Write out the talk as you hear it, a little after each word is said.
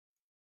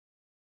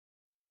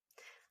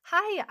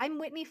Hi, I'm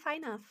Whitney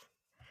Fineoff,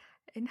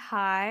 And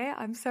hi,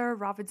 I'm Sarah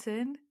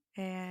Robinson,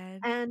 and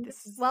and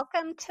this is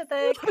welcome to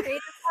the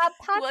Creative Lab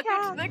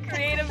welcome to the podcast.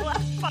 Creative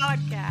Lab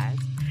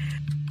podcast.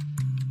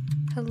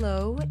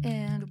 Hello,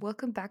 and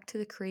welcome back to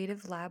the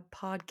Creative Lab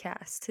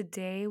podcast.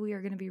 Today, we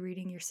are going to be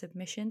reading your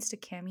submissions to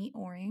Cami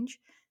Orange,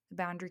 the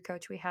boundary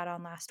coach we had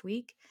on last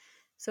week.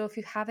 So, if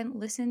you haven't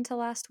listened to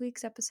last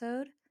week's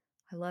episode,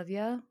 I love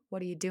you.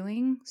 What are you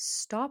doing?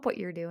 Stop what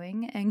you're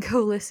doing and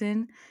go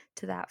listen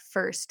to that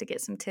first to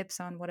get some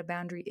tips on what a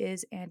boundary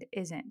is and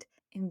isn't.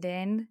 And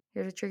then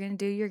here's what you're going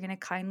to do. You're going to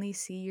kindly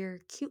see your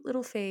cute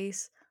little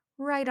face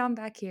right on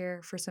back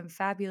here for some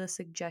fabulous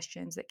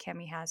suggestions that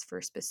Cami has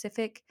for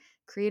specific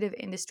creative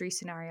industry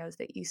scenarios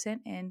that you sent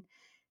in.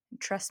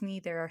 And trust me,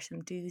 there are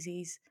some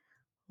doozies.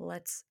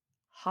 Let's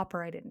hop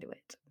right into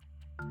it.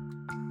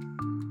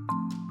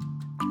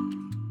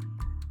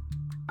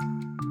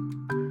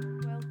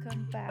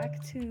 Welcome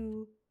back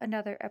to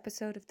another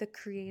episode of the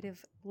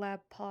Creative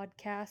Lab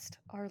podcast,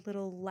 our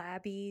little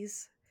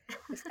labbies.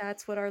 If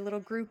that's what our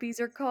little groupies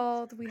are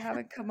called, we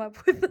haven't come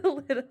up with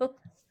a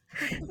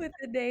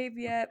name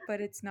yet, but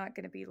it's not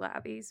going to be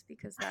labbies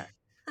because that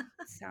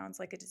sounds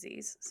like a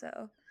disease.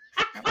 So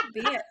that would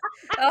be it.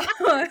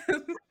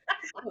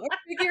 We're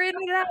figuring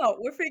it out.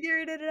 We're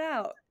figuring it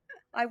out.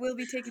 I will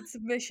be taking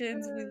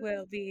submissions. We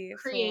will be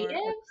for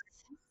Creatives?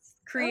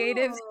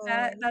 creatives.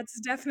 Oh, That's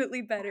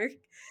definitely better.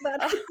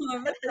 that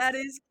is, That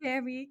is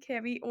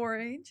Cami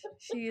Orange.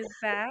 She is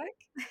back,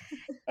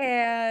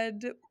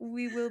 and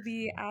we will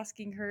be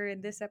asking her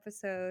in this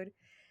episode.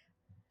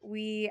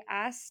 We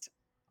asked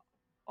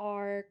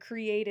our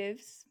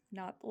creatives,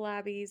 not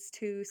labbies,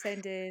 to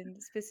send in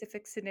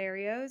specific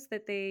scenarios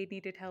that they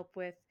needed help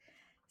with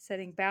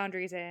setting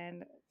boundaries.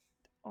 And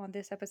on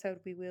this episode,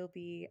 we will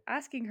be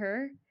asking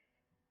her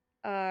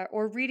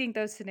or reading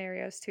those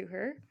scenarios to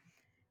her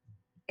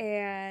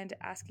and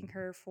asking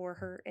her for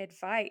her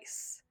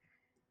advice.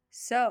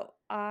 So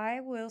I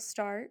will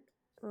start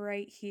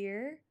right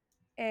here.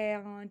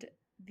 And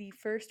the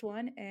first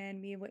one, and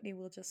me and Whitney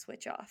will just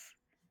switch off.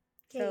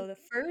 So okay. the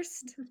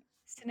first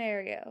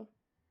scenario.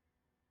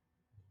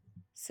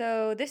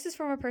 So this is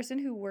from a person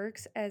who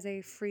works as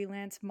a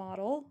freelance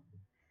model.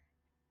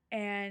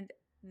 And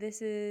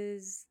this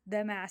is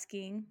them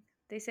asking.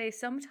 They say,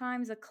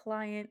 sometimes a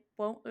client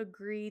won't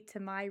agree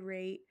to my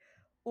rate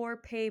or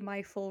pay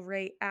my full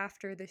rate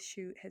after the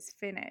shoot has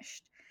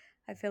finished.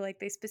 I feel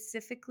like they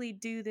specifically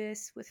do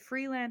this with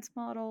freelance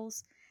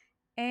models,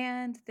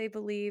 and they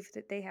believe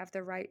that they have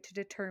the right to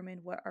determine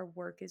what our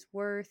work is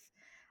worth.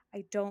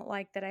 I don't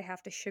like that I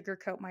have to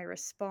sugarcoat my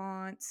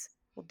response.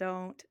 Well,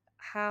 don't.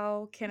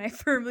 How can I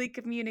firmly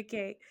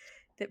communicate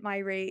that my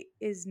rate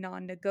is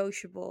non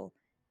negotiable?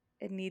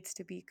 It needs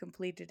to be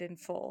completed in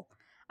full.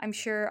 I'm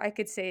sure I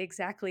could say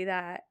exactly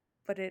that,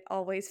 but it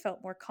always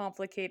felt more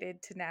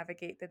complicated to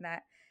navigate than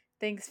that.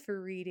 Thanks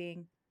for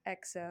reading.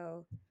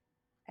 XO.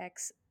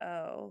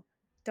 XO.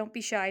 Don't be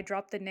shy.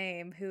 Drop the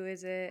name. Who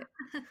is it?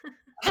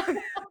 I'm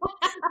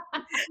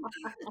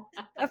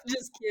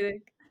just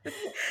kidding.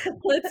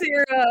 Let's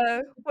hear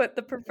what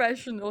the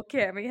professional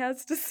Cami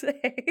has to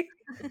say.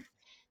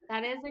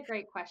 That is a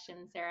great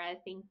question, Sarah.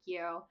 Thank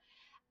you.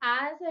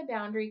 As a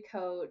boundary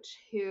coach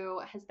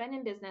who has been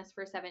in business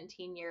for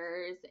 17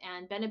 years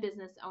and been a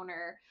business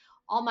owner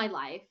all my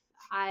life,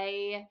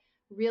 I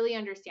really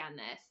understand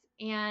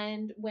this.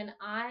 And when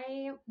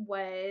I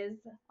was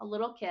a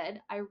little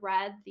kid, I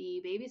read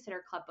the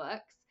Babysitter Club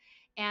books,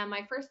 and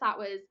my first thought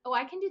was, oh,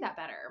 I can do that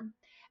better.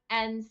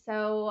 And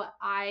so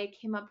I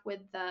came up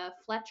with the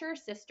Fletcher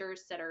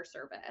Sisters Sitter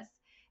Service.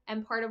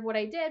 And part of what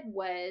I did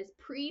was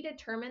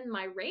predetermine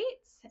my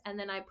rates, and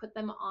then I put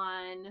them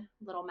on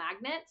little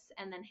magnets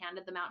and then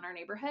handed them out in our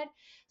neighborhood.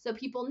 So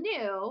people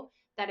knew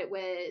that it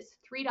was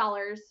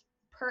 $3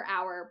 per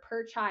hour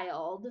per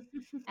child.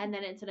 And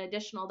then it's an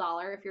additional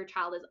dollar if your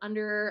child is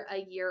under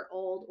a year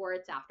old or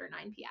it's after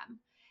 9 p.m.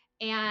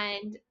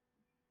 And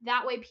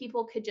that way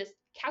people could just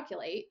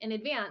calculate in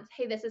advance,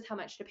 hey, this is how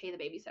much to pay the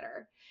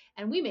babysitter.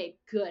 And we made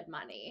good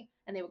money.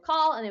 And they would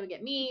call and they would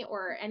get me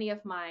or any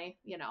of my,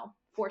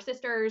 4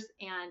 sisters,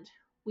 and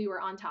we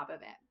were on top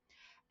of it.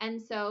 And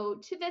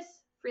so to this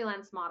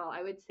freelance model,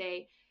 I would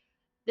say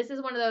this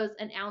is one of those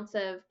an ounce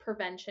of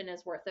prevention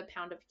is worth a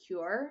pound of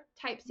cure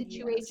type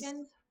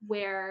situations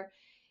where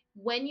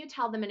when you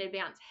tell them in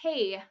advance,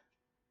 hey,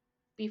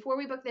 before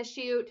we book this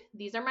shoot,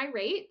 these are my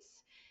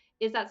rates.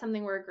 Is that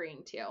something we're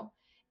agreeing to?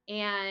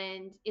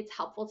 And it's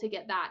helpful to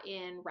get that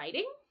in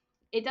writing.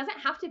 It doesn't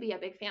have to be a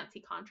big fancy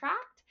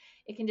contract.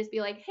 It can just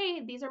be like,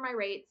 hey, these are my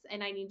rates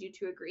and I need you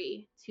to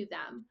agree to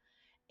them.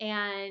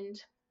 And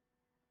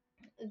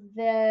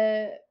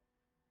the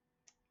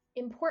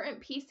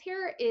important piece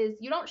here is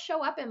you don't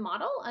show up and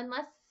model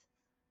unless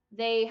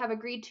they have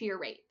agreed to your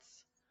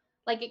rates.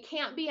 Like it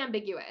can't be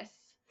ambiguous.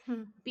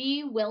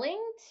 Be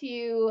willing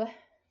to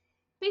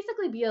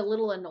basically be a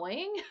little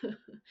annoying.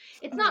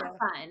 It's not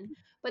fun,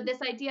 but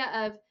this idea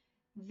of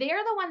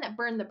they're the one that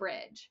burned the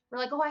bridge. We're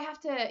like, oh, I have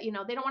to,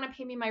 they don't want to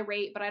pay me my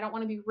rate, but I don't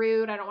want to be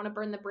rude. I don't want to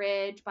burn the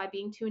bridge by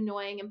being too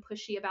annoying and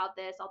pushy about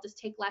this. I'll just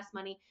take less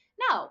money.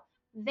 No,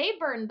 they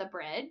burned the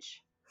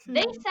bridge.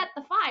 They set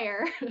the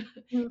fire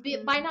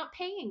by not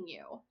paying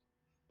you.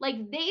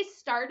 Like, they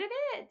started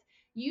it.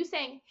 You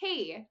saying,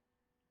 hey,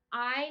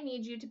 I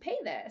need you to pay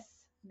this.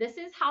 This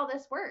is how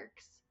this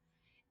works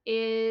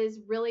is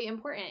really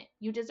important.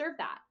 You deserve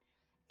that.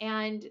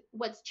 And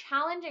what's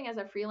challenging as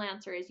a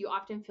freelancer is you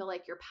often feel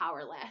like you're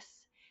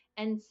powerless.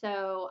 And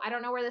so I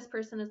don't know where this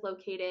person is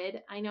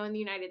located. I know in the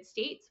United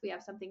States, we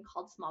have something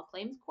called small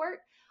claims court.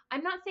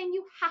 I'm not saying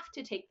you have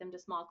to take them to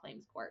small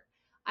claims court.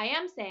 I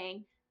am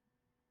saying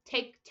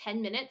take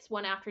 10 minutes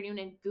one afternoon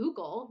and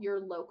Google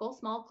your local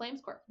small claims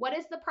court. What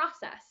is the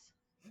process?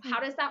 How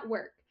does that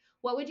work?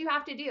 What would you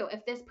have to do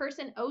if this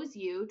person owes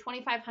you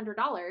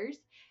 $2,500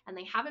 and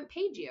they haven't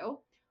paid you?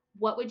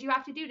 What would you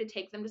have to do to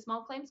take them to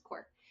small claims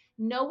court?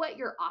 Know what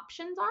your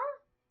options are,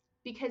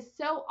 because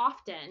so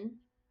often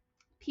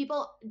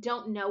people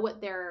don't know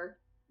what their,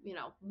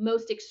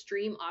 most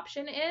extreme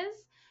option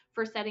is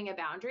for setting a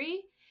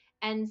boundary.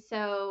 And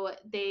so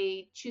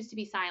they choose to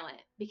be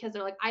silent because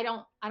they're like, I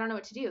don't know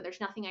what to do.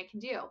 There's nothing I can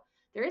do.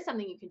 There is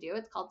something you can do.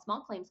 It's called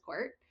small claims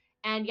court.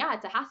 And yeah,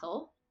 it's a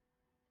hassle.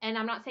 And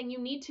I'm not saying you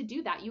need to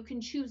do that. You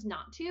can choose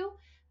not to,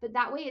 but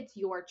that way it's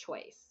your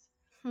choice.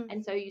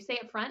 And so you say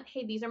up front,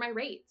 hey, these are my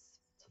rates.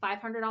 It's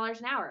 $500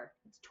 an hour.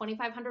 It's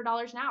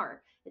 $2,500 an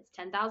hour. It's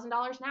 $10,000 an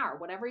hour,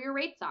 whatever your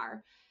rates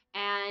are.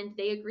 And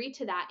they agree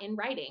to that in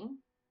writing.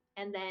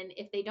 And then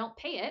if they don't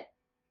pay it,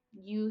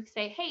 you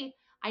say, hey,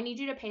 I need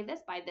you to pay this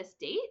by this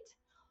date.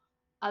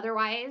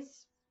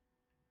 Otherwise,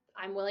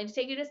 I'm willing to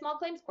take you to small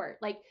claims court.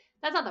 Like,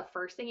 that's not the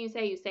first thing you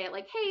say. You say it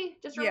like, hey,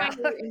 just a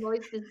reminder, your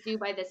invoice is due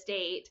by this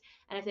date.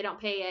 And if they don't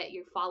pay it,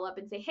 you follow up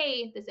and say,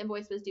 hey, this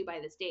invoice was due by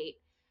this date.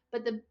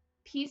 But the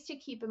piece to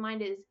keep in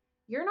mind is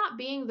you're not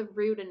being the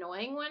rude,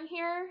 annoying one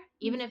here,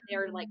 even if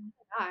they're like,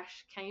 oh,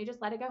 gosh, can you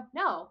just let it go?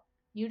 No,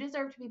 you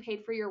deserve to be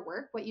paid for your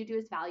work. What you do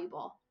is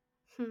valuable.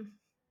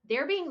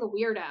 They're being the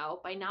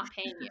weirdo by not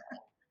paying you.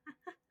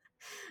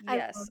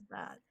 Yes. I love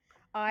that.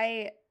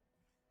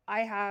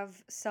 I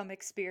have some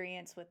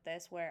experience with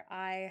this where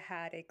I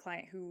had a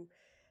client who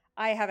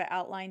I have it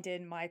outlined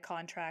in my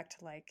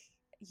contract, like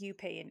you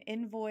pay an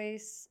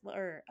invoice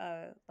or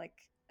like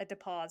a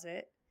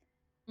deposit,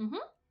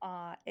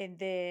 and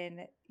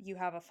then you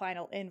have a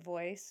final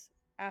invoice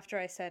after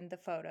I send the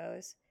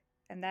photos,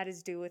 and that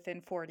is due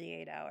within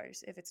 48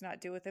 hours. If it's not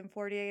due within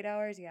 48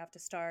 hours, you have to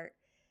start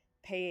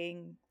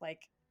paying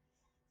like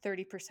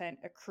 30%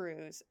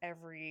 accrues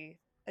every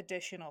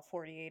additional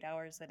 48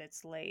 hours that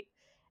it's late.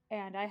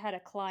 And I had a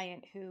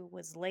client who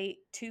was late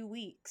 2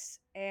 weeks,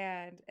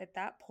 and at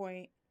that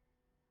point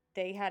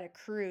they had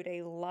accrued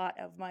a lot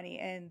of money,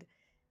 and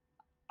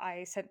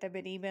I sent them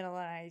an email,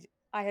 and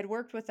I had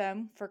worked with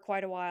them for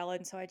quite a while,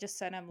 and so I just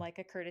sent them like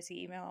a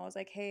courtesy email. I was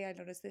like, hey, I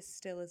noticed this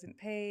still isn't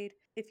paid.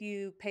 If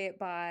you pay it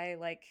by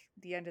like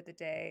the end of the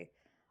day,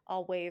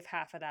 I'll waive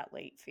half of that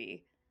late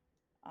fee.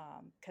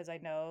 Because I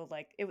know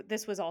like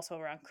this was also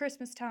around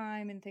Christmas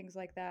time and things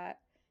like that.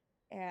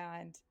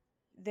 And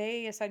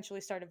they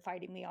essentially started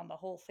fighting me on the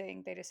whole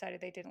thing. They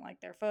decided they didn't like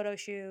their photo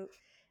shoot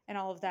and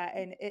all of that.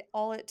 And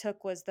all it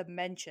took was the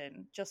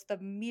mention, just the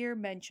mere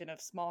mention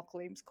of small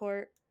claims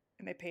court,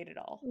 and they paid it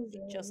all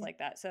just like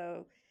that.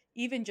 So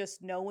even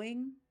just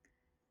knowing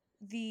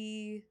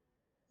the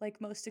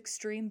like most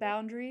extreme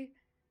boundary,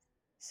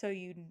 so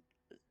you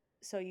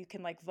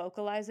can like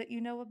vocalize that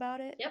you know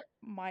about it,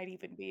 might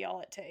even be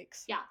all it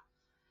takes. Yeah.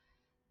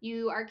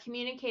 You are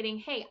communicating,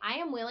 hey, I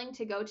am willing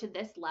to go to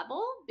this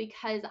level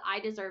because I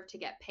deserve to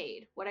get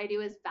paid. What I do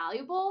is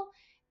valuable.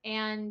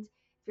 And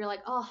if you're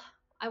like, oh,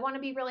 I want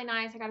to be really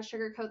nice, I got to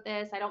sugarcoat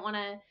this, I don't want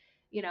to,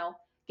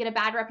 get a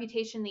bad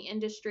reputation in the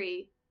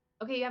industry.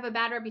 Okay, you have a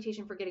bad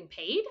reputation for getting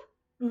paid.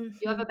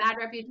 You have a bad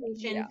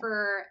reputation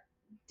for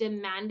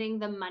demanding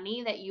the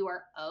money that you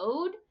are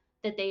owed,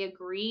 that they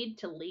agreed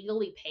to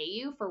legally pay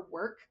you for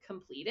work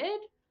completed.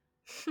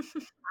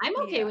 I'm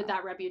okay with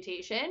that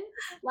reputation.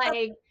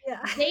 Like,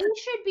 they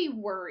should be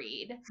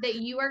worried that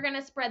you are going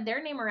to spread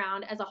their name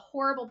around as a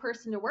horrible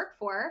person to work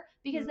for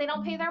because they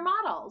don't pay their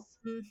models.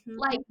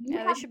 Like,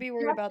 they should be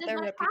worried about their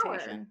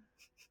reputation.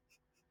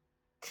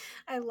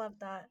 I love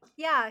that.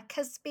 Yeah,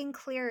 because being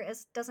clear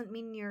doesn't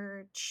mean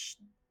you're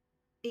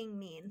being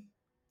mean.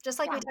 Just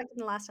like we talked in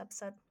the last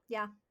episode.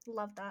 Yeah,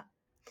 love that.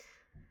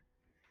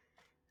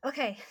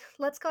 Okay,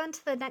 let's go on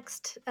to the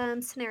next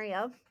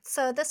scenario.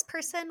 So this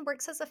person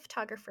works as a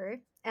photographer,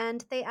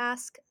 and they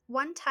ask,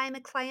 one time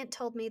a client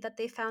told me that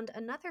they found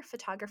another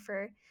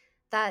photographer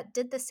that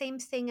did the same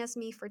thing as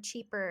me for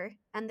cheaper,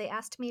 and they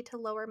asked me to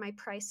lower my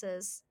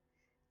prices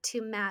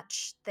to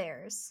match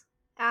theirs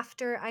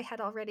after I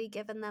had already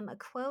given them a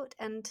quote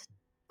and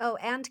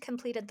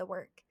completed the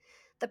work.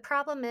 The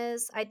problem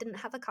is I didn't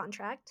have a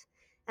contract,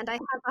 and I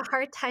have a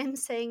hard time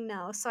saying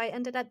no, so I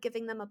ended up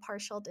giving them a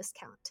partial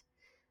discount.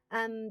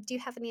 Do you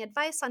have any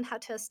advice on how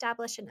to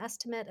establish an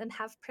estimate and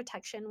have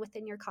protection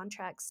within your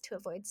contracts to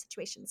avoid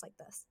situations like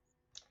this?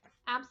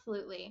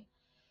 Absolutely.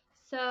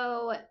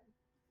 So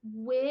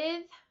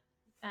with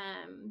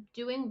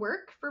doing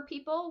work for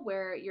people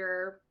where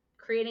you're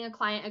creating a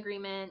client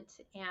agreement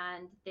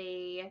and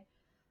they,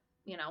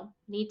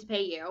 need to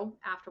pay you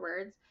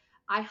afterwards,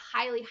 I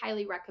highly,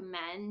 highly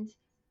recommend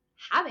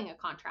having a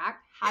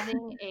contract,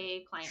 having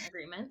a client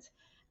agreement.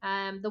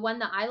 The one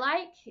that I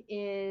like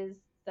is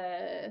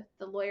the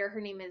lawyer.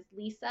 Her name is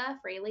Lisa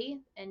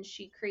Fraley, and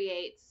she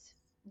creates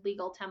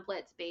legal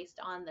templates based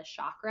on the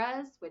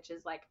chakras, which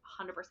is like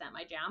 100%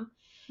 my jam.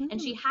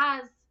 And she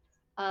has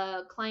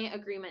a client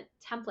agreement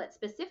template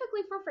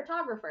specifically for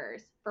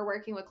photographers for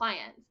working with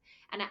clients,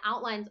 and it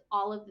outlines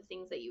all of the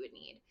things that you would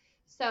need.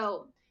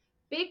 So,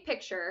 big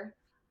picture,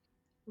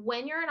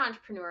 when you're an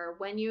entrepreneur,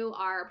 when you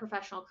are a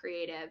professional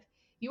creative,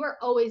 you are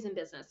always in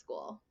business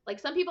school. Like,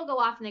 some people go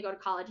off and they go to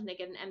college and they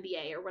get an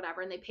MBA or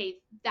whatever, and they pay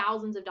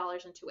thousands of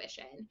dollars in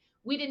tuition.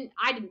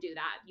 I didn't do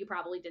that. You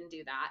probably didn't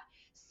do that.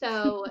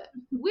 So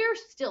we're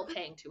still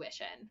paying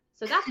tuition.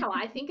 So that's how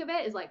I think of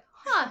it, is like,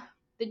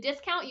 the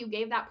discount you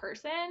gave that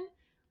person,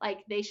 like,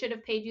 they should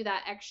have paid you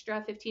that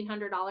extra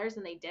 $1,500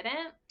 and they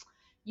didn't.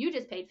 You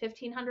just paid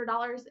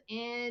 $1,500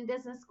 in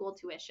business school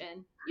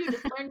tuition. You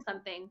just learned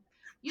something.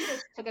 You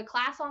just took a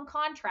class on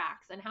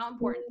contracts and how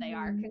important they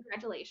are.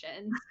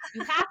 Congratulations.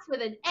 You passed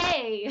with an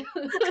A.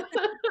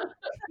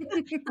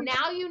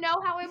 Now you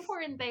know how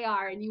important they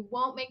are and you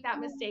won't make that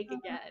mistake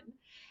again.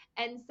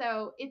 And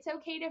so it's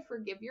okay to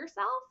forgive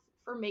yourself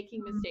for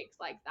making mistakes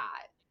like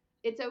that.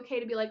 It's okay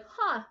to be like,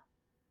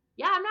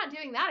 yeah, I'm not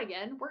doing that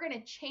again. We're going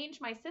to change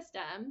my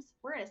systems.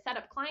 We're going to set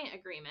up client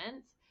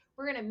agreements.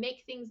 We're going to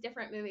make things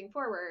different moving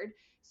forward,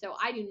 so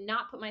I do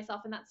not put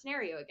myself in that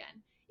scenario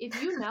again. If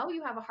you know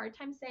you have a hard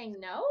time saying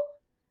no,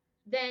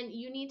 then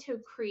you need to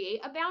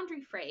create a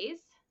boundary phrase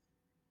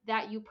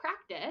that you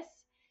practice.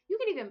 You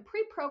can even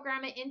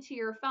pre-program it into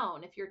your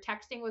phone if you're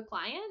texting with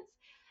clients,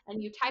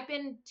 and you type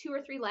in 2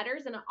 or 3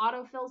 letters and it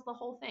autofills the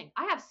whole thing.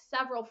 I have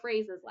several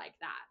phrases like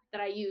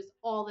that I use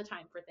all the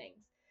time for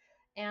things.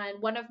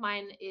 And one of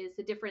mine is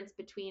the difference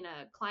between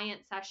a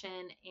client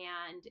session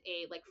and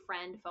a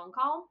friend phone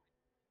call.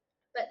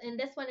 But in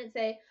this one, it'd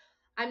say,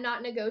 I'm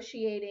not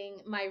negotiating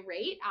my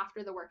rate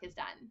after the work is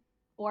done.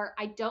 Or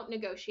I don't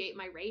negotiate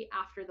my rate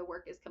after the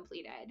work is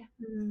completed.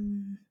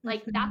 Mm-hmm.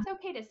 Like, that's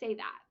okay to say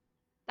that.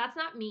 That's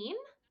not mean.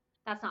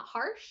 That's not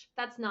harsh.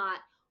 That's not,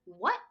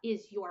 what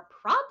is your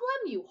problem,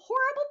 you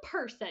horrible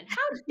person?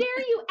 How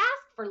dare you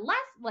ask for less?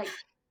 Like,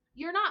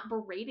 you're not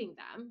berating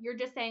them. You're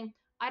just saying,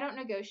 I don't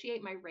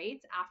negotiate my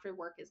rates after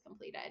work is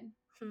completed.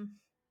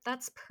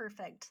 That's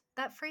perfect.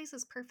 That phrase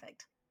is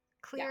perfect.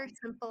 Clear,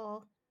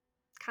 simple,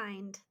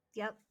 kind.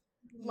 Yep.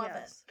 Love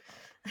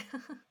it.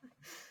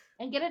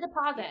 And get a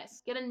deposit.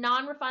 Get a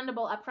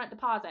non-refundable upfront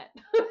deposit.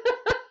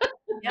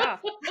 Yeah.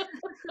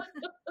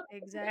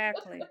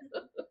 Exactly.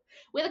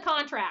 With a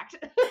contract.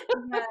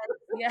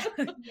 Yeah.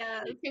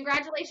 Yeah.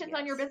 Congratulations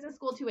on your business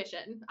school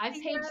tuition. I've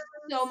paid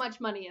so much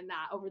money in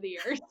that over the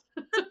years.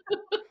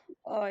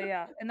 Oh,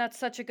 yeah. And that's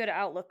such a good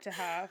outlook to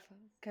have,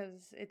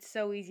 because it's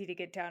so easy to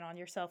get down on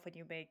yourself when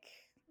you make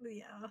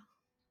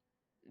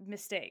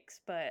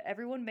mistakes. But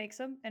everyone makes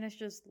them, and it's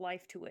just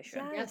life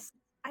tuition. Yes.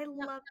 I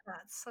love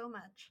that so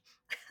much.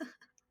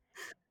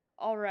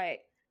 All right.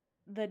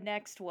 The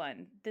next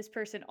one. This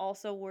person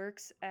also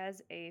works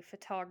as a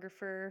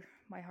photographer.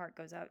 My heart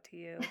goes out to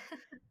you.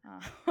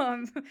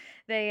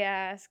 They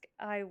ask,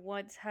 I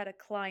once had a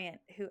client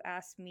who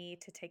asked me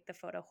to take the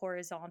photo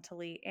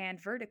horizontally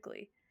and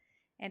vertically.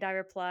 And I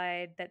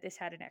replied that this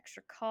had an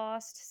extra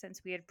cost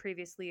since we had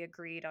previously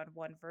agreed on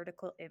one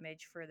vertical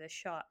image for this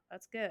shot.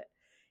 That's good.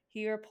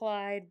 He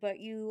replied,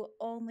 but you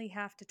only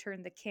have to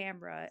turn the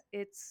camera.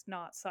 It's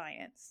not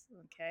science.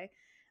 Okay.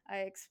 I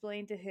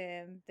explained to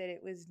him that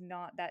it was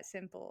not that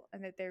simple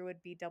and that there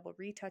would be double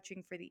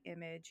retouching for the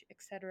image,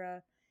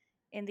 etc.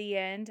 In the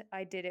end,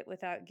 I did it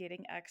without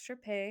getting extra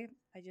pay.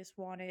 I just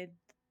wanted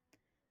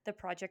the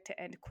project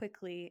to end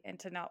quickly and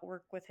to not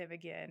work with him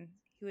again.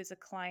 He was a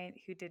client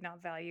who did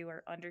not value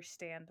or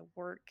understand the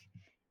work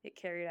it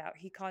carried out.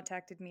 He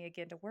contacted me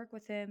again to work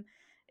with him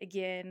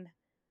again,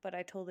 but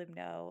I told him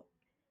no,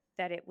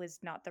 that it was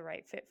not the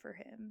right fit for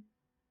him.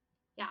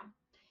 Yeah.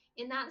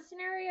 In that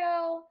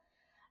scenario,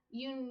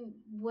 you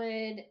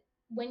would,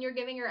 when you're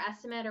giving your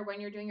estimate or when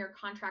you're doing your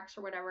contracts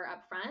or whatever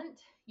up front,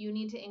 you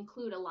need to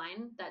include a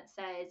line that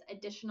says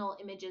additional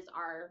images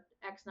are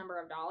X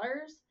number of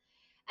dollars.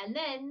 And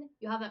then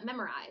you have it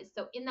memorized.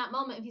 So in that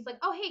moment, if he's like,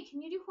 oh, hey,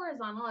 can you do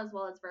horizontal as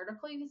well as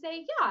vertical? You can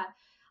say, yeah,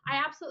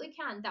 I absolutely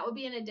can. That would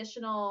be an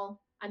additional,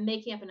 I'm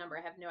making up a number.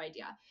 I have no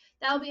idea.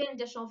 That would be an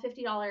additional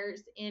 $50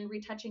 in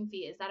retouching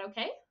fee. Is that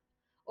okay?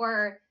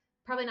 Or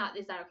probably not.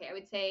 Is that okay? I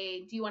would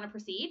say, do you want to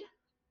proceed?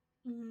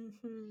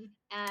 Mm-hmm.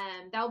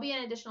 That will be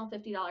an additional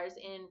 $50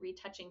 in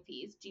retouching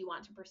fees. Do you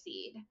want to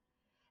proceed?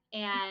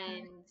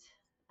 And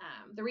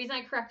the reason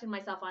I corrected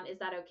myself on is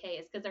that okay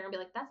is because they're gonna be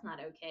like, that's not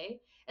okay.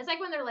 It's like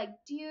when they're like,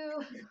 do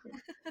you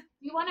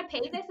want to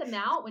pay this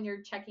amount when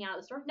you're checking out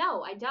of the store?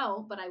 No, I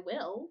don't, but I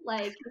will.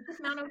 Like, is this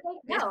amount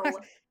okay?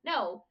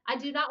 No, I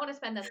do not want to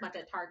spend this much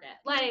at Target.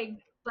 Like,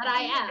 but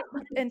I am.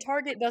 And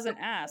Target doesn't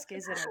ask,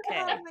 is it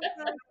okay? Oh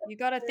my God. You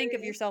got to think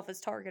of Hilarious. yourself as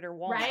Target or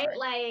Right? Walmart.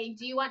 Like,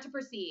 do you want to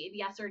proceed?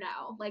 Yes or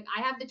no? Like,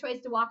 I have the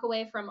choice to walk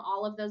away from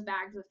all of those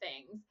bags of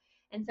things.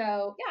 And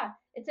so, yeah,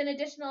 it's an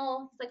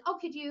additional, it's like, oh,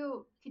 could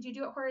you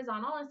do it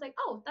horizontal? And it's like,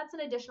 oh, that's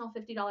an additional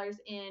 $50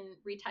 in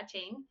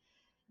retouching.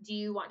 Do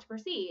you want to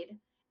proceed?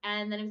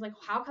 And then he was like,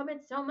 how come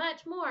it's so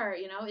much more?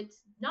 You know,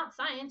 it's not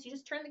science. You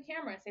just turn the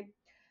camera and say,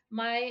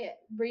 my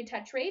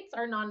retouch rates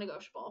are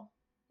non-negotiable.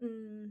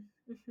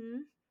 Mm-hmm.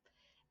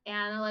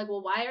 And they're like,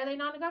 well, why are they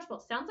non-negotiable?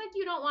 Sounds like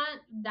you don't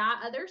want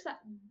that other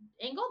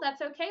angle.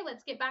 That's okay.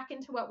 Let's get back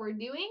into what we're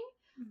doing.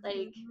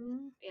 Like,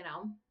 Mm-hmm. you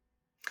know,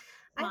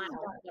 I smile,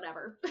 love,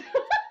 whatever.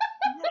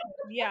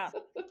 Yeah.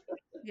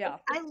 Yeah.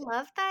 I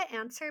love that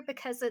answer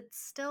because it's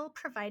still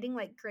providing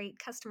like great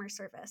customer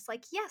service.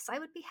 Like, yes, I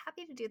would be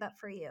happy to do that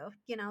for you.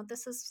 You know,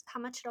 this is how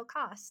much it'll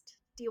cost.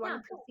 Do you want Yeah.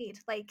 to proceed?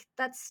 Like,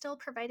 that's still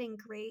providing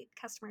great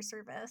customer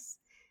service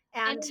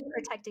And and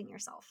protecting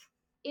yourself.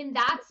 in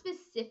that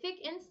specific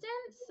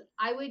instance,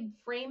 I would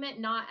frame it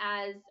not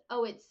as,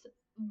 oh, it's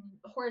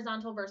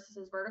horizontal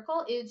versus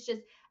vertical. It's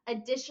just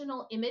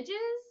additional images.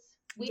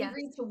 We Yes.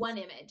 agreed to one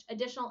image.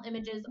 Additional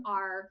images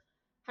are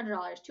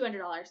 $100,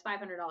 $200,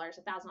 $500,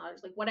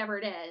 $1,000, like whatever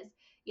it is.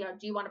 You know,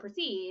 do you want to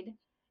proceed?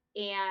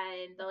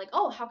 And they're like,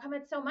 oh, how come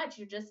it's so much?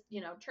 You're just,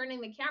 you know,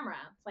 turning the camera.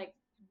 It's like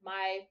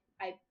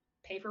I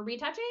pay for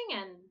retouching,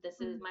 and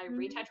this is my Mhm.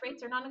 retouch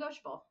rates are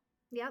non-negotiable.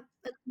 Yep.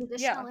 It's an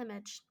Yeah. additional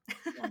image.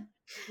 Yeah.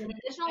 An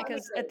additional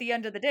Because image at the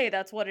end of the day,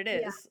 that's what it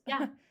Yeah. is.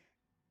 Yeah.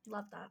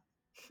 Love that.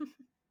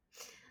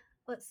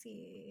 Let's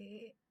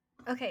see.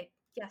 Okay.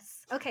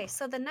 Yes. Okay.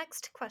 So the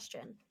next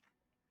question.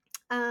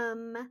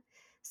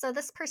 So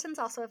this person's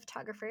also a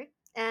photographer,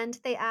 and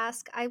they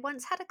ask, I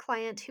once had a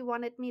client who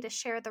wanted me to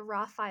share the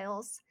raw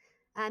files,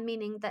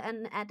 meaning the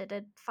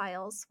unedited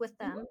files, with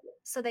them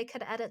so they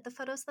could edit the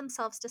photos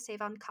themselves to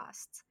save on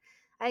costs.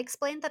 I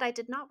explained that I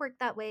did not work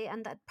that way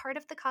and that part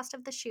of the cost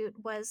of the shoot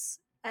was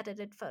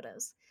edited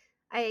photos.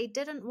 I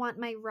didn't want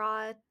my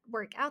raw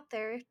work out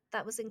there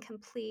that was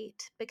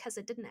incomplete because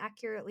it didn't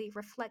accurately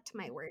reflect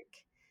my work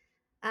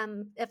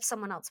if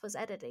someone else was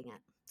editing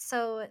it.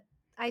 So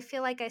I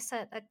feel like I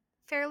set a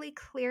fairly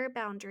clear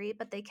boundary,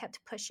 but they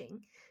kept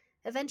pushing.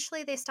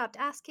 Eventually, they stopped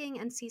asking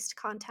and ceased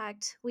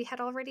contact. We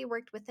had already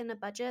worked within a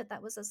budget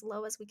that was as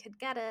low as we could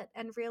get it,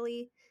 and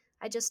really,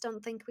 I just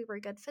don't think we were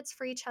good fits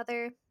for each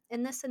other.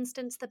 In this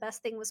instance, the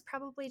best thing was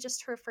probably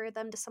just to refer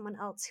them to someone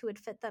else who would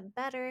fit them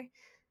better.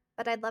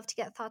 But I'd love to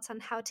get thoughts on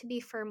how to be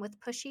firm with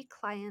pushy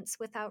clients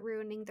without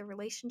ruining the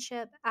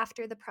relationship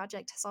after the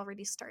project has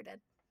already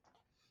started.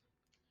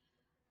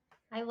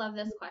 I love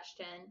this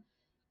question.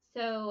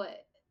 So,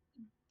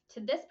 to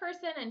this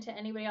person and to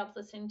anybody else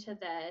listening to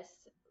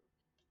this,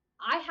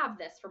 I have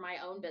this for my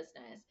own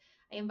business.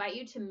 I invite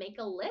you to make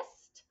a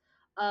list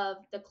of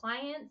the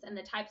clients and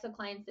the types of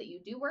clients that you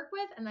do work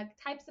with and the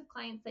types of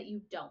clients that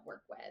you don't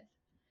work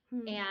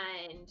with.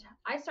 And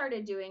I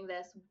started doing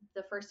this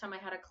the first time I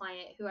had a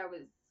client who I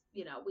was,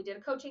 you know, we did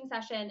a coaching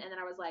session, and then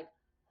I was like,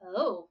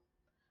 oh,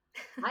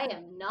 I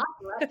am not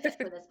the right fit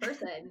for this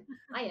person.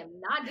 I am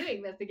not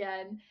doing this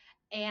again.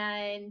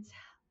 And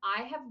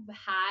I have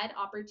had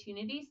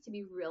opportunities to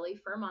be really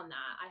firm on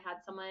that. I had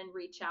someone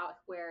reach out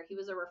where he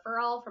was a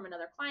referral from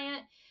another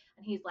client,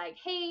 and he's like,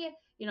 hey,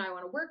 you know, I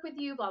want to work with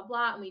you, blah,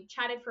 blah. And we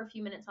chatted for a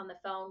few minutes on the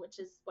phone, which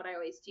is what I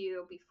always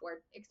do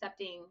before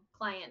accepting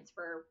clients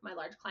for my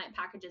large client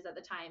packages at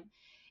the time.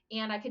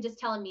 And I could just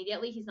tell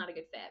immediately he's not a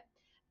good fit.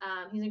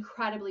 He's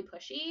incredibly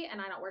pushy,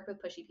 and I don't work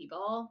with pushy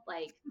people.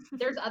 Like,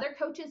 there's other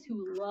coaches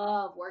who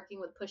love working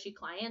with pushy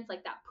clients,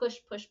 like that push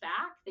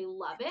back. They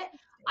love it.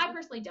 I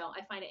personally don't.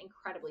 I find it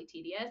incredibly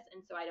tedious,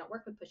 and so I don't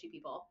work with pushy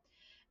people.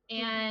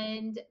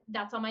 And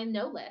that's on my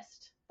no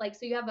list. Like,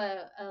 so you have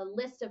a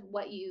list of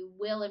what you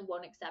will and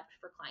won't accept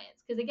for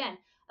clients. Because again,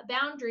 a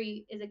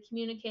boundary is a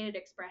communicated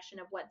expression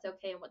of what's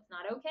okay and what's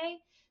not okay.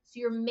 So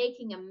you're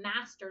making a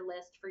master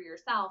list for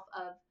yourself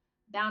of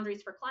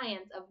boundaries for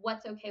clients of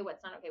what's okay,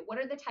 what's not okay. What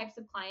are the types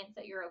of clients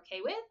that you're okay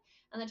with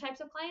and the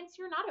types of clients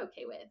you're not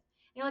okay with? And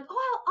you're like,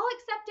 oh, I'll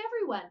accept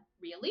everyone.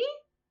 Really?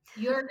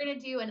 You're going to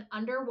do an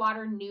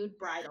underwater nude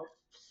bridal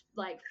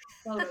like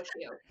photo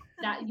shoot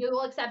that you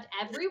will accept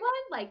everyone?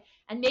 Like,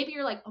 and maybe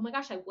you're like, oh my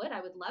gosh, I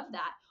would love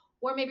that.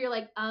 Or maybe you're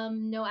like,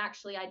 no,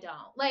 actually, I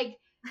don't. Like,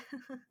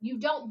 you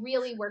don't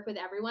really work with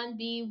everyone.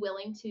 Be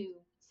willing to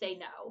say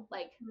no.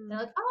 Like, they're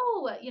like,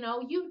 oh, you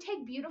know, you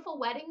take beautiful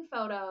wedding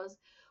photos.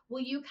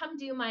 Will you come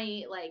do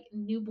my like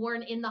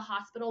newborn in the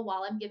hospital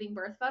while I'm giving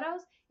birth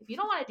photos? If you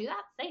don't want to do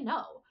that, say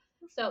no.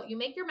 So you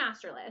make your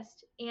master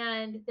list.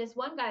 And this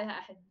one guy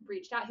that had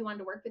reached out, he wanted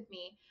to work with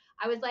me.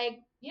 I was like,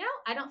 you know,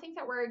 I don't think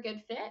that we're a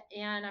good fit,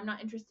 and I'm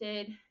not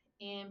interested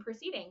in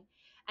proceeding.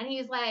 And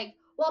he's like,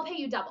 well, I'll pay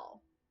you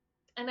double.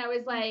 And I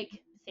was like,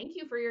 thank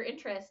you for your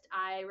interest.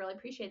 I really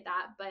appreciate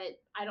that, but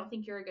I don't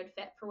think you're a good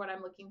fit for what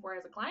I'm looking for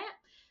as a client.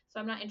 So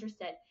I'm not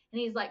interested.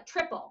 And he's like,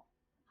 triple.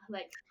 I'm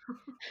like,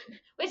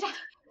 which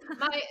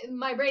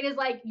my brain is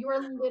like, you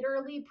are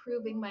literally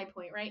proving my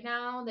point right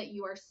now that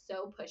you are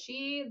so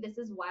pushy. This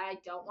is why I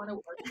don't want to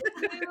work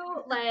with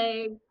you.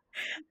 Like,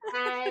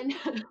 and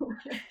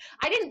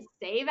I didn't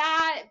say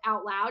that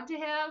out loud to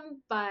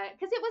him, but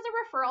because it was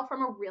a referral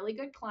from a really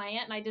good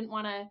client and I didn't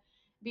want to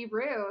be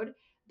rude.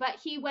 But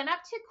he went up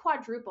to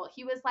quadruple.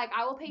 He was like,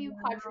 I will pay you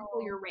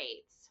quadruple your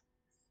rates,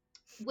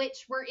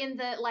 which were in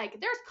the like,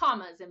 there's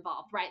commas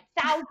involved, right?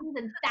 Thousands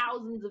and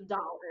thousands of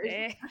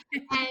dollars.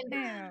 And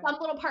Damn. some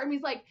little part of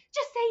me's like,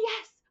 just say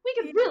yes. We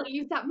could really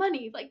use that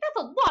money. Like,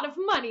 that's a lot of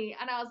money.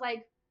 And I was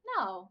like,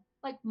 no,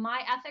 like,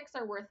 my ethics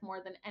are worth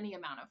more than any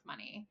amount of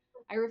money.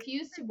 I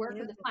refuse to work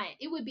with a client.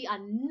 It would be a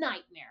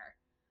nightmare.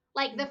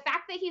 Like, the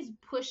fact that he's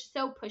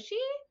so pushy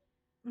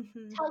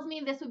tells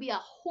me this would be a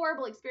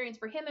horrible experience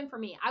for him and for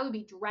me. I would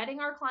be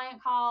dreading our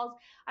client calls.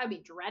 I would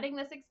be dreading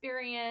this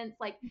experience.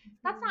 Like,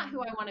 that's not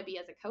who I want to be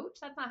as a coach.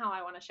 That's not how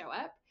I want to show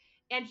up.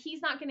 And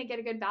he's not going to get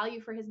a good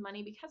value for his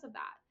money because of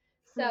that.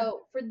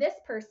 So for this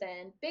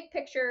person, big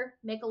picture,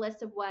 make a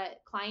list of what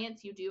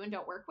clients you do and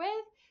don't work with,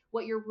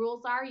 what your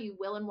rules are, you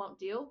will and won't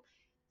do.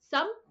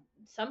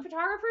 Some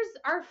photographers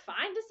are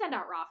fine to send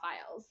out raw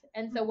files.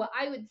 And so what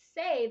I would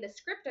say, the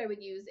script I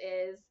would use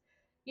is,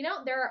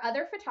 there are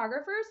other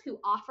photographers who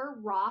offer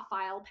raw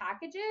file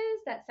packages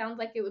that sounds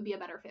like it would be a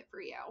better fit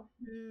for you.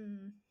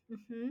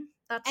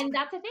 That's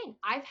the thing.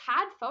 I've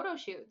had photo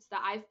shoots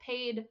that I've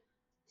paid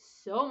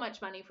so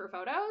much money for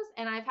photos,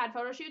 and I've had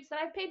photo shoots that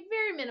I've paid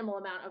very minimal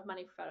amount of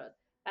money for photos.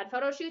 I've had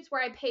photo shoots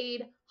where I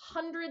paid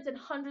hundreds and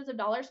hundreds of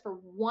dollars for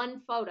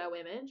one photo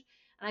image,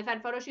 and I've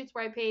had photo shoots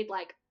where I paid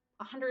like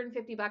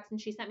 $150 and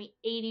she sent me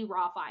 80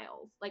 raw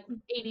files, like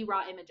 80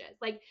 raw images.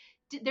 Like,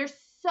 there's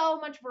so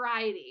much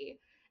variety.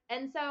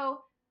 And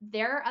so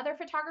there are other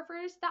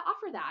photographers that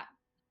offer that.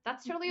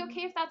 That's totally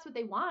okay if that's what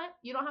they want.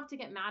 You don't have to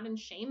get mad and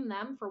shame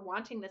them for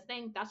wanting this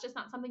thing. That's just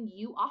not something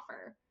you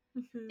offer.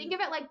 Think of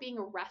it like being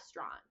a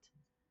restaurant.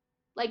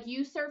 Like,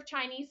 you serve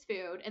Chinese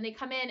food and they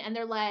come in and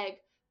they're like,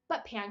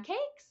 but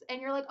pancakes?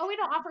 And you're like, oh, we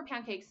don't offer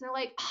pancakes. And they're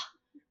like, oh,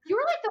 you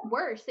were like the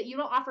worst that you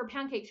don't offer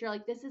pancakes. You're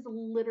like, this is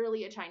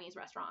literally a Chinese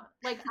restaurant.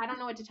 Like, I don't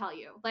know what to tell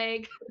you.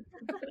 Like,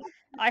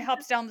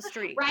 IHOP's down the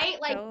street.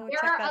 Right? Like, Go there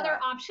check are that other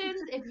out.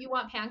 options. If you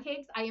want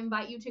pancakes, I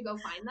invite you to go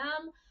find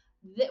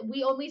them.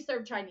 We only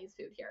serve Chinese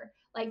food here.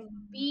 Like,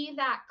 be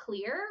that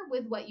clear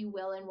with what you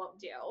will and won't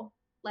do.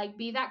 Like,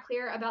 be that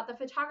clear about the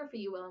photography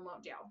you will and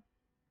won't do.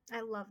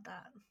 I love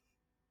that.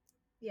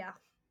 Yeah.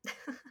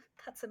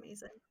 That's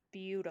amazing.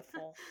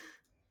 Beautiful.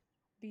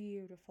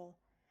 Beautiful.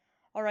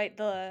 All right,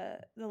 the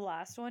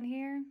last one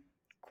here,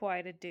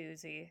 quite a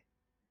doozy.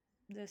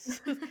 This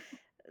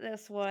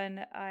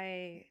one,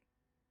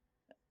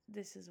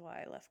 this is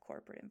why I left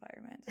corporate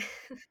environments.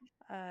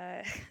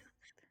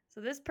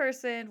 So this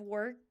person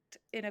worked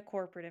in a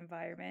corporate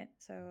environment,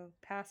 so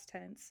past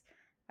tense.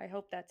 I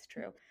hope that's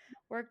true.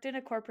 Worked in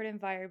a corporate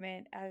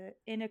environment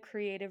in a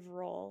creative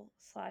role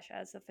 /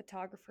 as a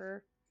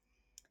photographer.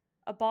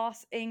 A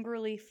boss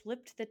angrily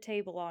flipped the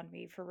table on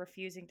me for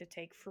refusing to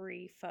take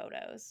free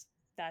photos.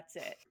 That's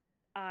it.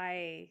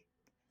 I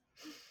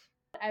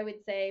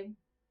would say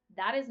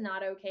that is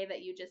not okay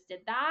that you just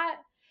did that.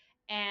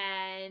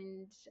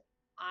 And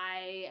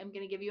I am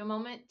going to give you a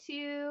moment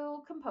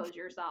to compose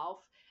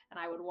yourself. And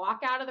I would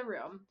walk out of the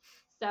room.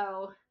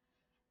 So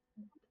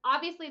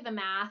obviously the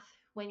math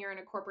when you're in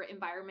a corporate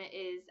environment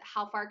is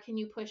how far can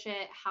you push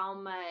it? How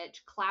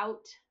much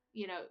clout,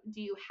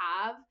 do you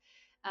have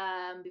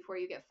before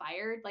you get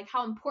fired? Like,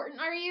 how important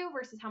are you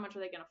versus how much are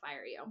they going to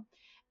fire you?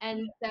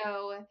 And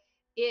so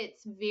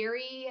it's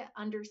very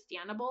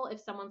understandable if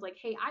someone's like,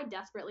 hey, I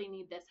desperately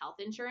need this health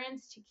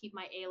insurance to keep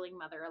my ailing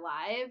mother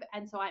alive.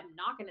 And so I'm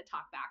not going to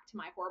talk back to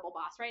my horrible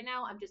boss right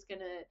now. I'm just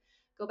going to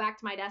go back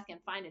to my desk and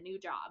find a new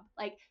job.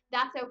 Like,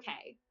 that's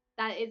okay.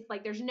 That is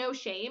like, there's no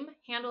shame.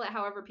 Handle it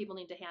however people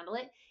need to handle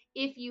it.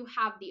 If you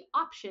have the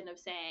option of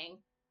saying,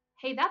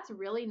 hey, that's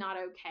really not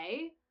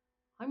okay.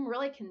 I'm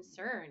really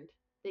concerned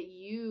that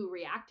you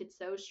reacted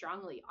so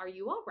strongly. Are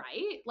you all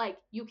right? Like,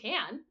 you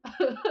can.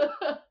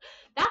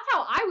 That's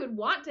how I would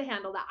want to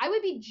handle that. I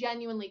would be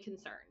genuinely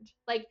concerned.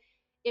 Like,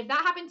 if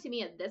that happened to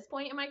me at this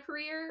point in my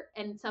career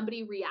and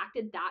somebody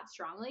reacted that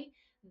strongly,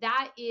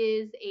 that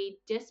is a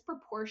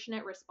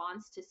disproportionate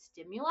response to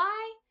stimuli,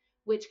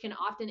 which can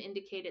often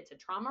indicate it's a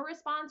trauma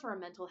response or a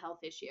mental health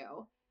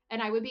issue.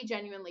 And I would be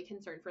genuinely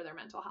concerned for their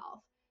mental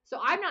health. So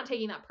I'm not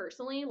taking that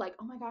personally, like,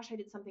 oh my gosh, I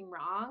did something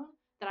wrong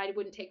that I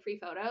wouldn't take free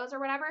photos or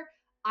whatever.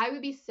 I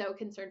would be so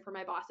concerned for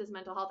my boss's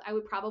mental health. I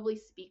would probably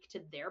speak to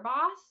their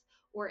boss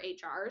or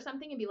HR or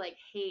something and be like,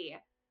 hey,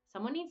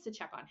 someone needs to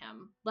check on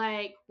him.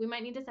 Like, we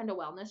might need to send a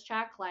wellness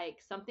check. Like,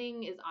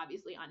 something is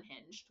obviously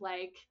unhinged.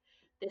 Like,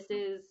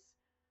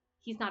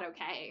 he's not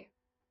okay.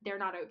 They're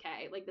not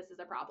okay. Like, this is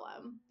a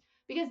problem.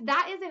 Because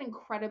that is an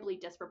incredibly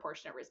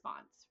disproportionate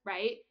response,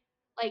 right?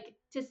 Like,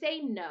 to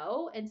say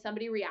no and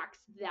somebody reacts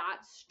that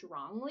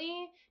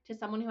strongly to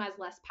someone who has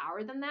less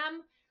power than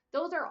them,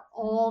 those are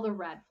all the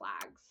red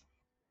flags.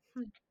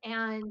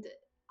 And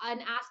an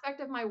aspect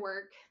of my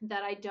work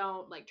that I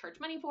don't like charge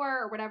money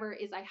for or whatever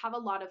is I have a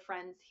lot of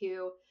friends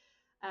who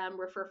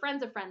refer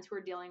friends of friends who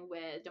are dealing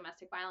with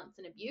domestic violence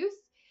and abuse.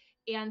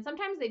 And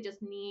sometimes they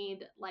just need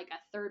like a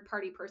third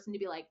party person to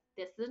be like,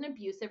 this is an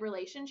abusive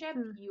relationship.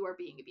 You are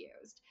being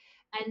abused.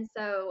 And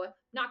so,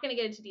 not going to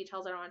get into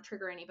details. I don't want to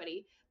trigger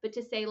anybody, but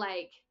to say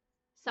like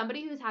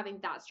somebody who's having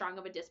that strong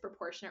of a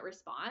disproportionate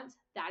response,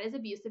 that is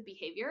abusive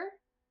behavior.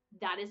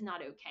 That is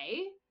not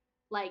okay.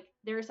 Like,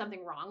 there is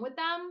something wrong with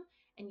them,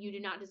 and you do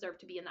not deserve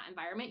to be in that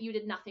environment. You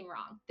did nothing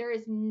wrong. There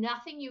is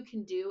nothing you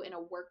can do in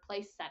a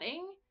workplace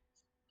setting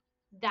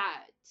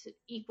that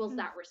equals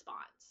that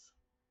response.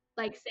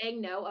 Like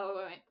saying no,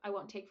 oh, I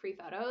won't take free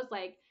photos.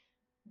 Like,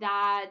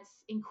 that's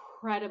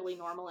incredibly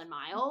normal and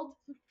mild.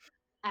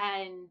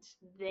 And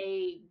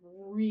they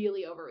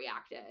really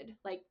overreacted.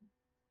 Like,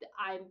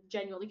 I'm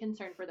genuinely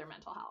concerned for their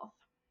mental health.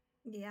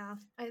 Yeah.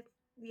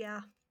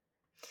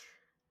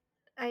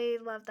 I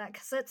love that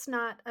because it's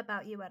not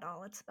about you at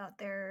all. It's about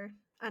their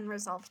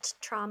unresolved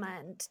trauma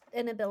and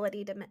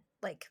inability to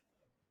like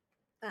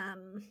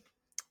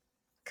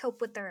cope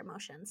with their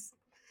emotions.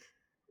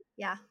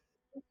 Yeah.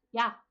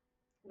 Yeah,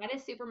 that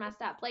is super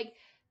messed up. Like,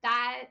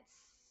 that's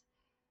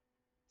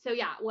so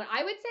yeah, what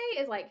I would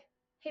say is like,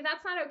 hey,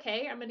 that's not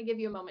okay. I'm going to give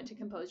you a moment to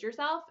compose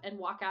yourself and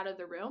walk out of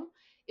the room.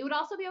 It would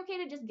also be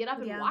okay to just get up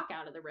and Yeah. walk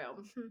out of the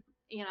room.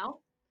 You know,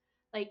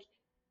 like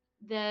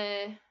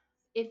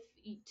if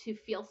to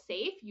feel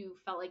safe, you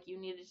felt like you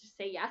needed to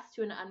say yes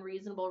to an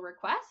unreasonable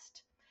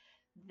request.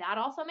 That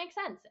also makes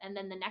sense. And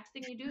then the next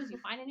thing you do is you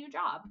find a new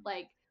job.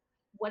 Like,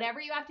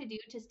 whatever you have to do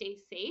to stay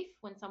safe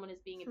when someone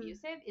is being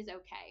abusive is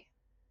okay.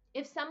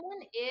 If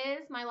someone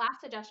is, my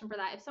last suggestion for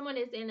that, if someone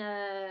is in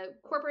a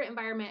corporate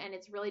environment and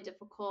it's really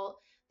difficult,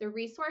 the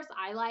resource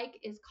I like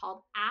is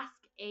called Ask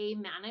a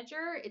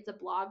Manager. It's a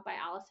blog by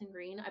Allison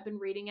Green. I've been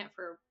reading it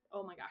for,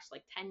 oh my gosh,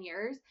 like 10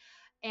 years.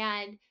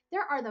 And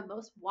there are the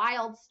most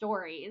wild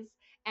stories,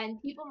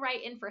 and people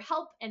write in for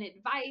help and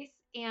advice.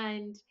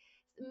 And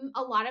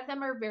a lot of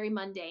them are very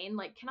mundane.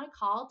 Like, can I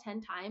call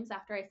 10 times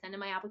after I send in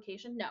my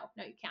application? No,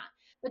 you can't.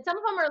 But some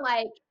of them are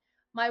like,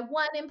 my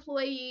one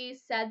employee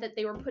said that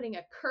they were putting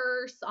a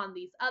curse on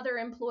these other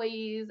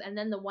employees. And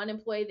then the one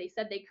employee they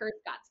said they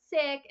cursed got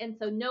sick. And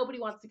so nobody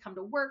wants to come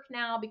to work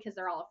now because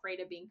they're all afraid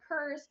of being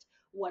cursed.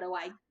 What do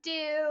I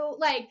do?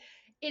 Like,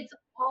 it's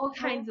all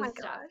kinds of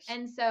stuff. Gosh.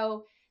 And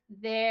so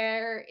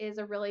there is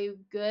a really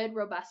good,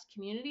 robust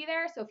community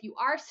there. So if you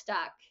are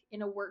stuck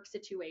in a work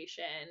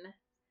situation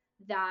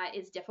that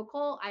is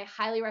difficult, I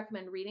highly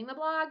recommend reading the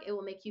blog. It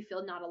will make you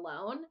feel not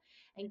alone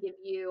and give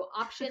you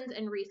options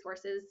and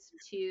resources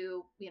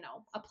to,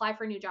 apply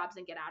for new jobs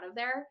and get out of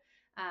there.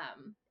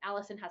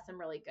 Allison has some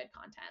really good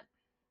content.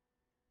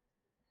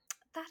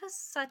 That is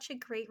such a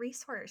great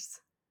resource.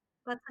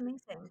 That's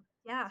amazing.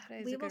 Yeah,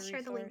 we will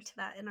share the link to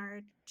that in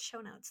our show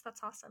notes.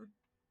 That's awesome.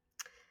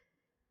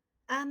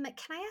 Can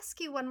I ask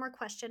you one more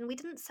question? We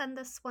didn't send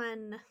this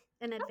one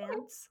in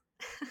advance.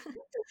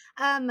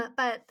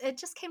 But it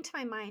just came to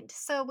my mind.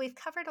 So we've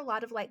covered a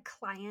lot of like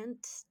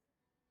client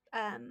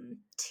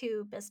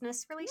to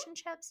business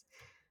relationships.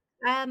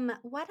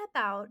 What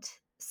about,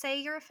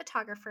 say you're a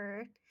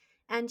photographer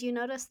and you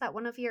notice that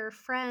one of your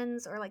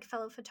friends or like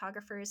fellow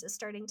photographers is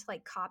starting to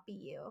like copy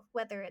you,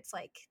 whether it's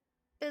like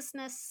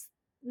business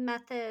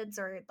methods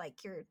or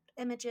like your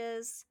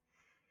images.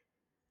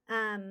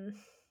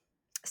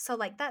 So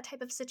like that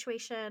type of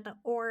situation,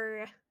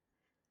 or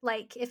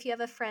like if you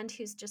have a friend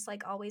who's just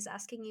like always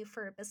asking you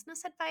for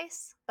business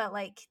advice, but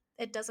like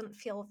it doesn't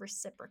feel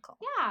reciprocal.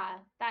 Yeah,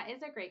 that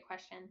is a great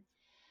question.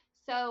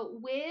 So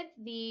with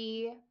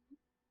the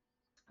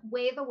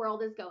way the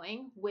world is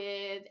going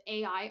with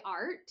AI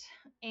art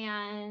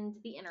and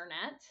the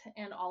internet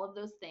and all of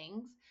those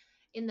things,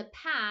 in the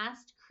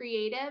past,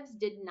 creatives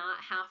did not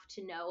have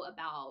to know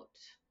about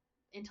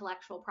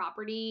intellectual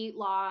property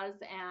laws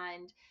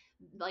and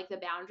like the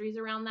boundaries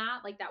around that.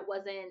 Like, that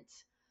wasn't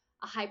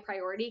a high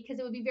priority because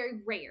it would be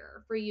very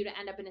rare for you to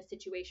end up in a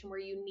situation where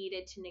you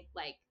needed to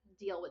like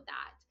deal with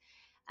that.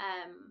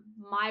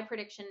 My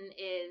prediction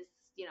is,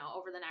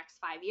 over the next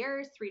 5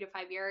 years, 3 to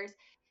 5 years,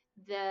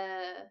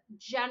 the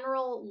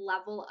general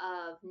level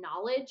of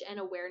knowledge and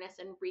awareness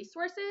and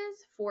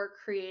resources for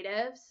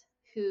creatives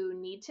who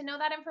need to know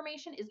that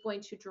information is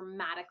going to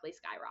dramatically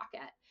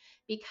skyrocket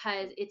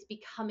because it's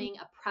becoming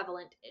a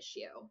prevalent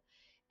issue.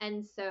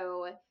 And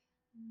so,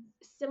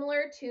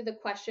 similar to the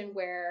question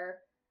where,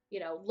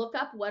 look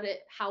up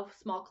how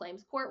small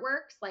claims court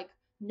works, like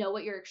know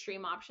what your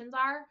extreme options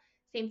are.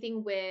 Same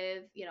thing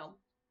with,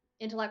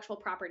 intellectual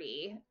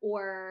property,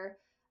 or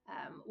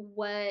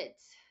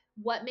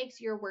what makes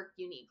your work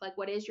unique? Like,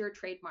 what is your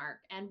trademark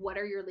and what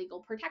are your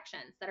legal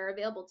protections that are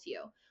available to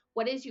you?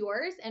 What is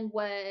yours and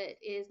what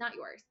is not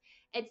yours?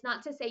 It's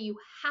not to say you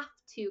have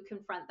to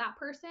confront that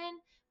person,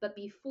 but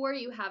before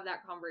you have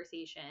that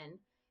conversation,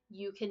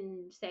 you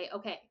can say,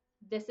 okay,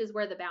 this is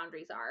where the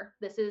boundaries are.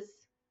 This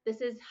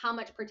is how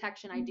much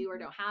protection I do or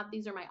don't have.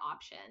 These are my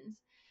options.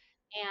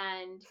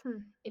 And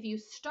if you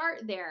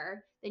start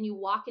there, then you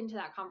walk into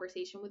that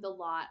conversation with a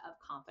lot of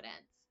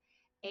confidence.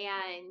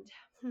 And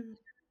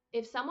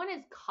if someone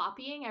is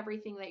copying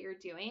everything that you're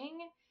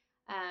doing,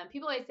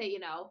 people always say,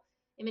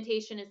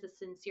 imitation is the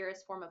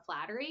sincerest form of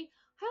flattery.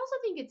 I also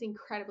think it's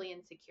incredibly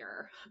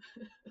insecure.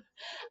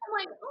 I'm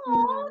like,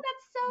 oh, Mhm.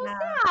 that's so Yeah.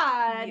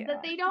 sad that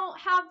Yeah. they don't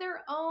have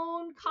their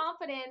own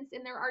confidence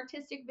in their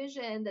artistic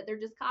vision, that they're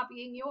just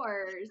copying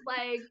yours.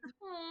 Like,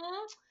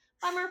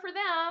 bummer for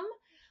them.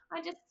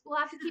 I just will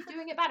have to keep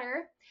doing it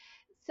better.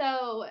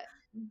 So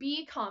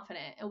be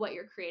confident in what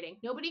you're creating.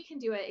 Nobody can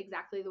do it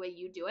exactly the way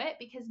you do it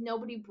because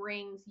nobody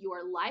brings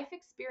your life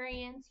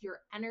experience,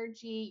 your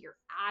energy, your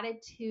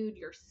attitude,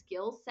 your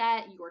skill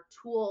set, your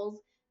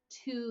tools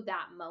to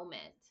that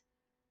moment.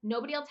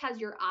 Nobody else has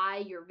your eye,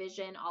 your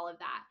vision, all of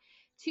that.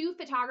 Two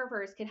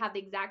photographers could have the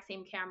exact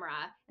same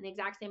camera and the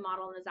exact same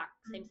model and the exact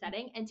same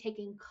setting and take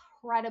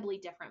incredibly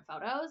different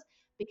photos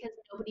because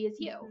nobody is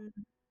you.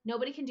 Mhm.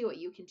 Nobody can do what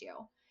you can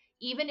do.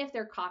 Even if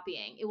they're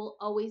copying, it will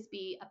always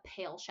be a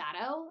pale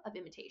shadow of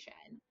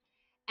imitation.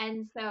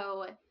 And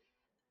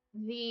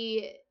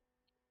the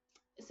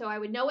so I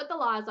would know what the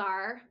laws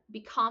are,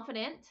 be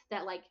confident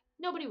that like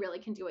nobody really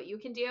can do what you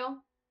can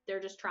do. They're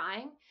just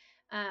trying.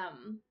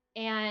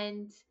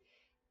 And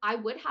I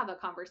would have a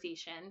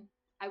conversation.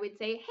 I would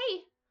say,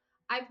 "Hey,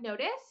 I've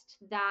noticed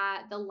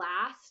that the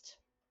last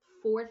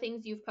 4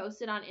 things you've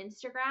posted on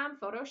Instagram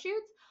photo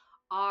shoots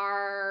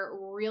are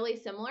really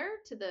similar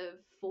to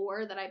the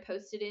 4 that I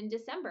posted in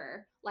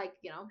December, like,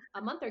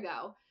 a month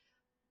ago.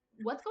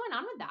 What's going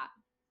on with that?"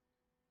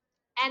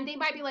 And they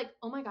might be like,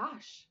 "Oh my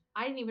gosh,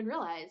 I didn't even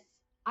realize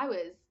I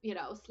was,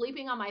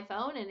 sleeping on my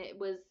phone and it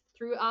was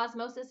through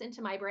osmosis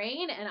into my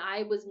brain and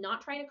I was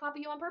not trying to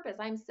copy you on purpose.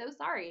 I'm so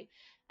sorry."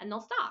 And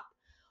they'll stop.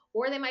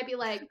 Or they might be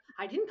like,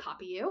 "I didn't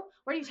copy you.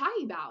 What are you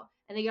talking about?"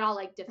 And they get all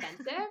like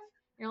defensive. And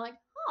you're like,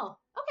 "Oh,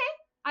 okay.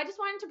 I just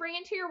wanted to bring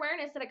into your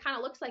awareness that it kind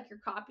of looks like you're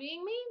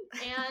copying me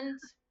and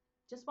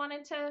just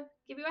wanted to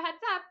give you a heads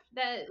up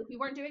that if you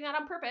weren't doing that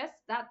on purpose,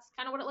 that's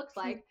kind of what it looks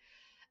like."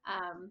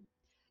 Um,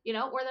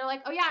 or they're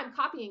like, "Oh yeah, I'm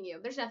copying you.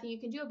 There's nothing you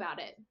can do about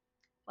it."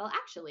 Well,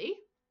 actually,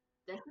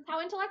 this is how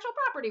intellectual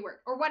property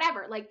works, or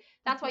whatever. Like,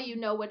 that's why you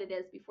know what it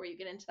is before you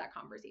get into that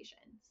conversation.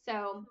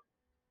 So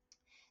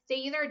they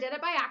either did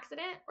it by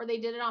accident or they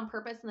did it on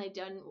purpose and they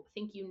didn't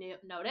think you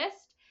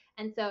noticed.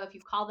 And so if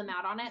you call them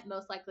out on it,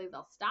 most likely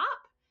they'll stop.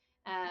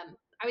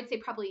 I would say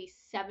probably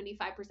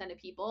 75% of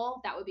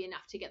people, that would be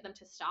enough to get them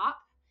to stop.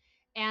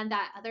 And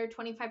that other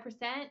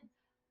 25%,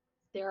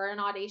 they're an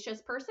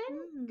audacious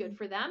person. Good Mm.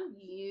 for them.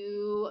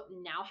 You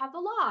now have the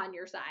law on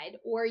your side,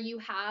 or you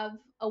have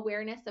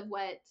awareness of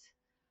what,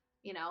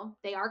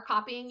 they are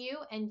copying you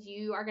and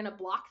you are going to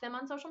block them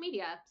on social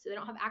media so they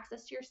don't have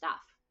access to your stuff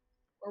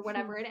or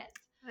whatever it is.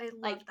 I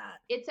Like, love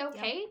that. it's Yep.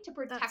 okay to That's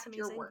protect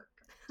your amazing. work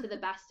to the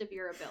best of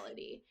your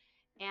ability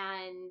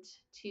and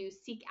to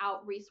seek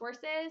out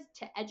resources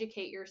to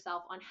educate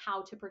yourself on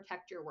how to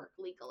protect your work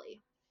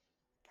legally.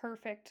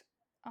 Perfect.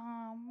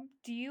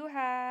 Do you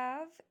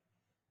have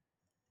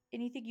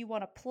anything you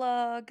want to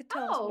plug?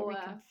 Tell us where Oh, we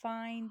can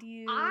find I,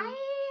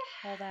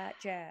 you, all that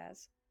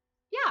jazz.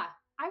 yeah,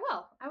 I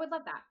will. I would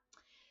love that.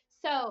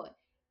 So,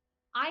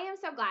 I am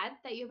so glad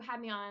that you've had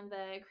me on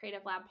the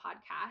Creative Lab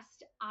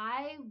podcast.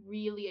 I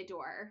really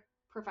adore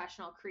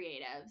professional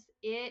creatives.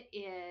 It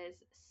is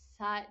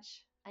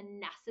such a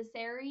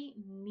necessary,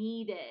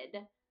 needed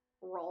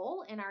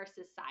role in our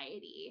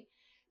society.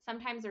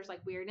 Sometimes there's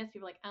like weirdness.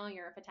 People are like, "Oh,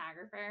 you're a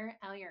photographer.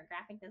 Oh, you're a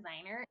graphic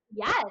designer."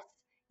 Yes,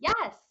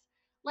 yes.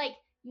 Like,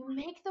 you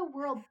make the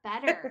world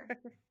better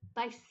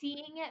by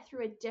seeing it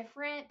through a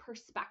different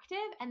perspective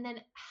and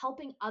then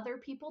helping other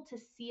people to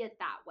see it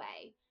that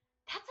way.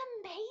 That's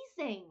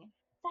amazing.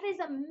 That is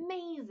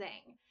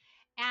amazing.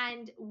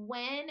 And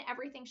when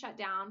everything shut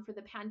down for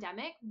the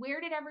pandemic, where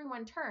did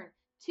everyone turn?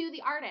 To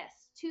the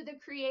artists, to the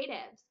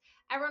creatives.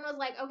 Everyone was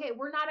like, "Okay,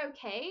 we're not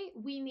okay.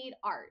 We need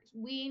art.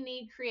 We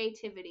need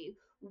creativity.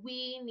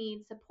 We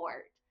need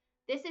support."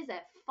 This is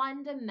a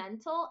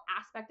fundamental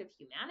aspect of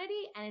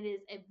humanity and it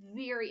is a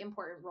very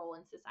important role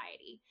in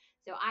society.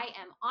 So I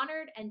am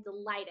honored and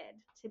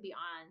delighted to be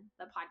on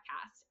the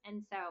podcast.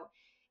 And so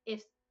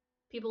if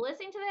people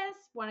listening to this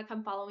want to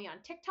come follow me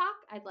on TikTok,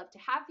 I'd love to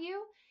have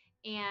you.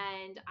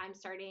 And I'm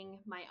starting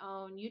my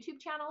own YouTube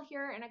channel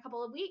here in a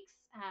couple of weeks.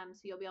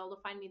 So you'll be able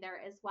to find me there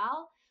as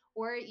well.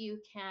 Or you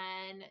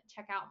can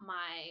check out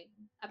my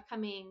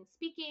upcoming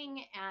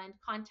speaking and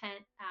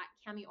content at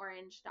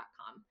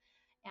camiorange.com.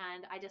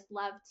 And I just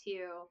love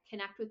to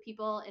connect with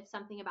people. If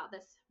something about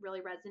this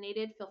really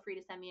resonated, feel free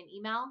to send me an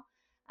email.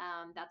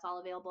 That's all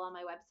available on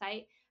my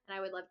website. And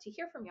I would love to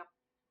hear from you.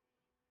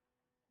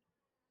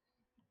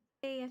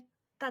 Hey,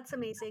 that's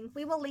amazing.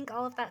 We will link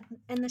all of that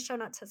in the show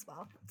notes as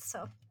well.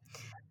 So,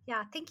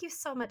 yeah, thank you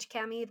so much,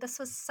 Cami. This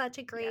was such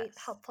a great, Yes.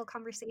 helpful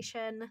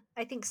conversation.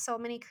 I think so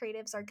many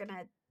creatives are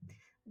gonna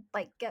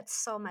like get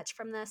so much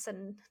from this,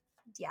 and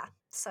yeah,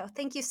 so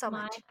thank you so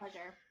My much.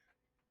 pleasure.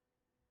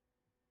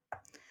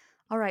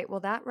 All right, well,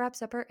 that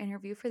wraps up our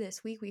interview for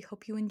this week. We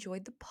hope you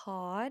enjoyed the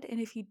pod. And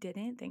if you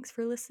didn't, thanks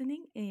for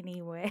listening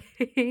anyway.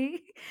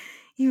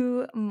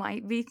 You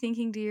might be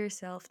thinking to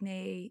yourself,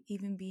 nay,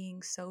 even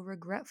being so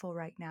regretful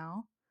right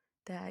now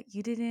that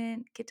you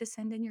didn't get to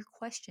send in your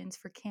questions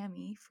for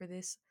Cami for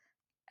this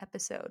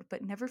episode.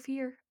 But never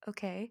fear,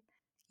 okay?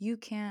 You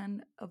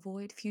can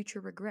avoid future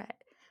regret.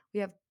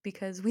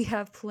 Because we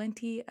have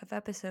plenty of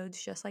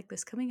episodes just like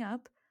this coming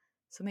up.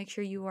 So make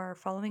sure you are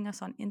following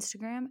us on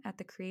Instagram at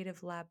the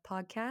Creative Lab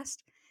Podcast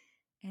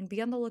and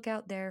be on the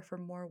lookout there for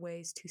more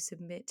ways to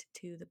submit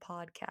to the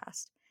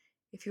podcast.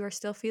 If you are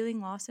still feeling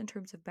lost in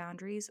terms of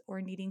boundaries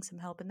or needing some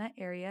help in that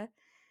area,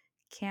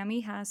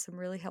 Cami has some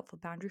really helpful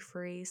boundary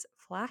phrase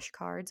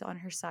flashcards on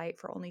her site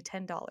for only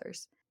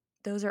 $10.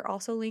 Those are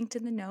also linked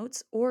in the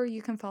notes, or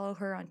you can follow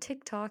her on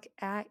TikTok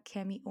at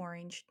Cami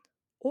Orange.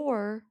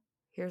 Or,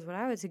 here's what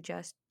I would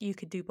suggest, you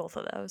could do both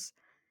of those.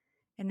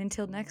 And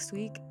until next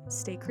week,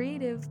 stay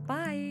creative.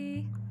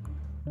 Bye!